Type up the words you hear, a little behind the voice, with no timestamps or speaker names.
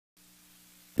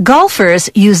Golfers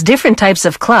use different types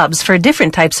of clubs for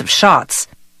different types of shots.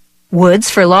 Woods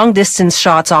for long-distance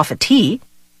shots off a tee,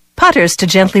 putters to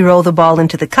gently roll the ball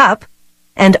into the cup,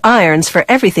 and irons for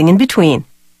everything in between.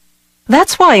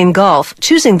 That's why in golf,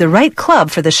 choosing the right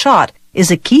club for the shot is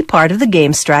a key part of the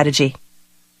game strategy.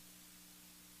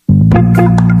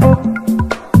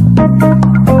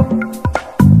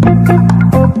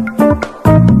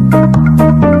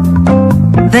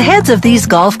 The heads of these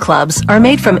golf clubs are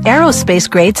made from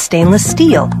aerospace-grade stainless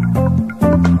steel.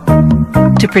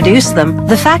 To produce them,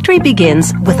 the factory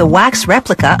begins with a wax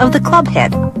replica of the club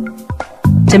head.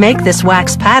 To make this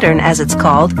wax pattern, as it's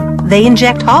called, they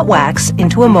inject hot wax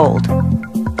into a mold.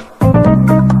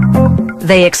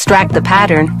 They extract the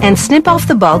pattern and snip off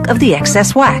the bulk of the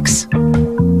excess wax.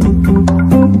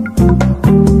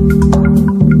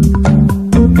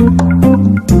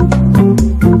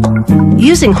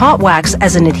 Using hot wax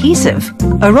as an adhesive,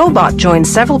 a robot joins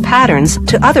several patterns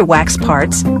to other wax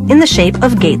parts in the shape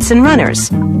of gates and runners,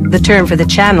 the term for the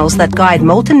channels that guide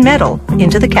molten metal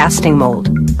into the casting mold.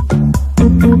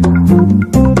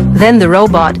 Then the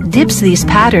robot dips these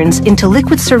patterns into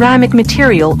liquid ceramic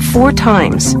material 4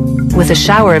 times, with a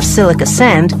shower of silica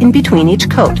sand in between each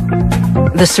coat.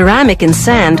 The ceramic and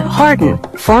sand harden,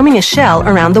 forming a shell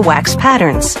around the wax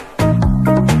patterns.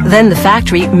 Then the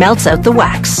factory melts out the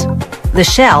wax. The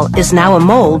shell is now a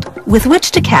mold with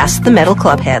which to cast the metal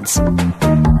club heads.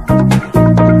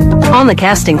 On the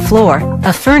casting floor,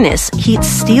 a furnace heats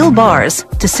steel bars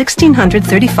to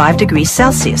 1635 degrees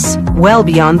Celsius, well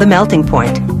beyond the melting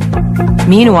point.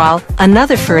 Meanwhile,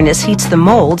 another furnace heats the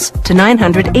molds to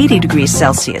 980 degrees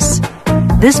Celsius.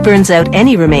 This burns out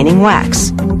any remaining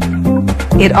wax.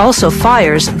 It also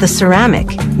fires the ceramic,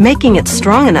 making it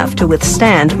strong enough to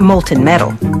withstand molten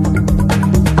metal.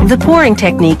 The pouring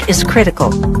technique is critical.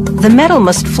 The metal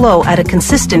must flow at a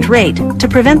consistent rate to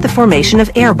prevent the formation of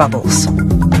air bubbles.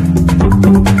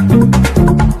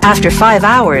 After 5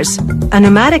 hours, a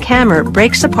pneumatic hammer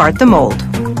breaks apart the mold.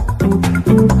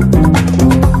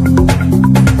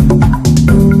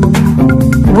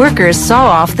 Workers saw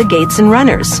off the gates and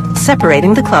runners,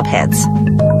 separating the club heads.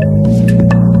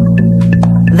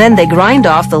 Then they grind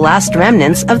off the last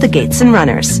remnants of the gates and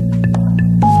runners.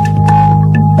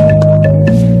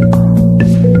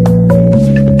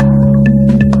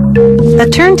 A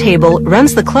turntable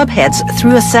runs the club heads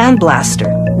through a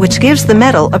sandblaster, which gives the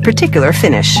metal a particular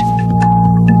finish.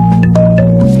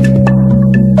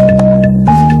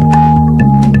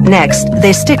 Next,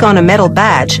 they stick on a metal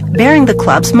badge bearing the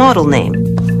club's model name.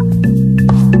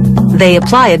 They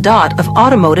apply a dot of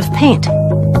automotive paint.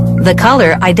 The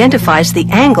color identifies the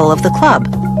angle of the club.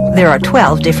 There are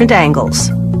 12 different angles.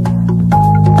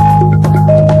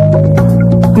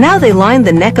 Now they line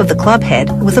the neck of the club head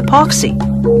with epoxy.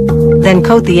 Then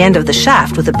coat the end of the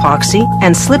shaft with epoxy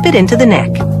and slip it into the neck.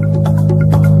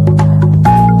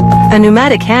 A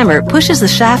pneumatic hammer pushes the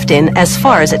shaft in as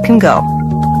far as it can go.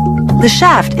 The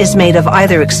shaft is made of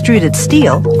either extruded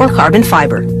steel or carbon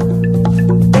fiber.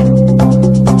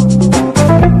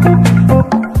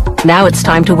 Now it's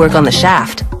time to work on the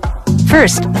shaft.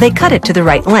 First, they cut it to the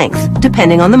right length,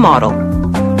 depending on the model.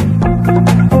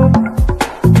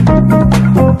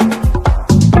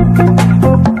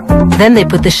 Then they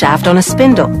put the shaft on a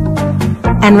spindle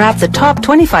and wrap the top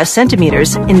 25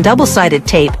 centimeters in double-sided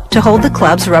tape to hold the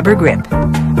club's rubber grip.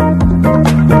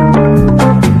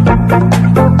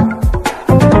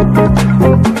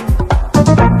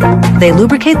 They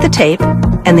lubricate the tape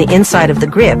and the inside of the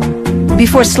grip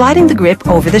before sliding the grip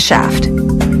over the shaft.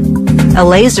 A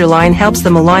laser line helps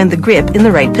them align the grip in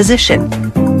the right position.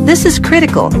 This is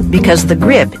critical because the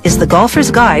grip is the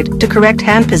golfer's guide to correct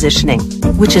hand positioning,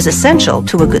 which is essential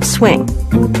to a good swing.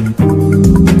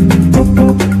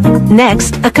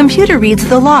 Next, a computer reads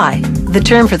the lie, the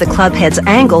term for the club head's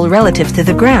angle relative to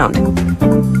the ground.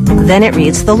 Then it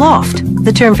reads the loft,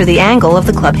 the term for the angle of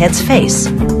the club head's face.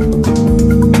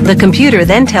 The computer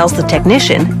then tells the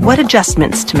technician what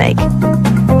adjustments to make.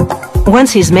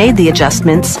 Once he's made the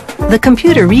adjustments, the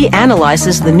computer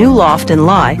reanalyzes the new loft and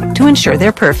lie to ensure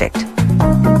they're perfect.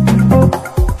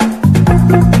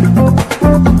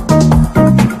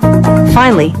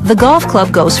 Finally, the golf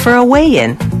club goes for a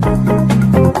weigh-in.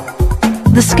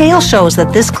 The scale shows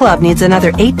that this club needs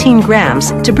another 18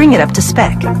 grams to bring it up to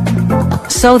spec.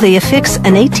 So they affix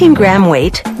an 18-gram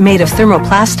weight made of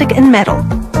thermoplastic and metal.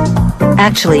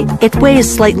 Actually, it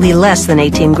weighs slightly less than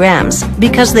 18 grams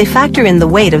because they factor in the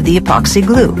weight of the epoxy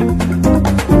glue.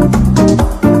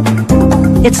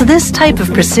 It's this type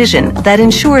of precision that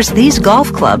ensures these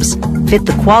golf clubs fit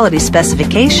the quality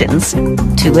specifications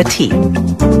to a T.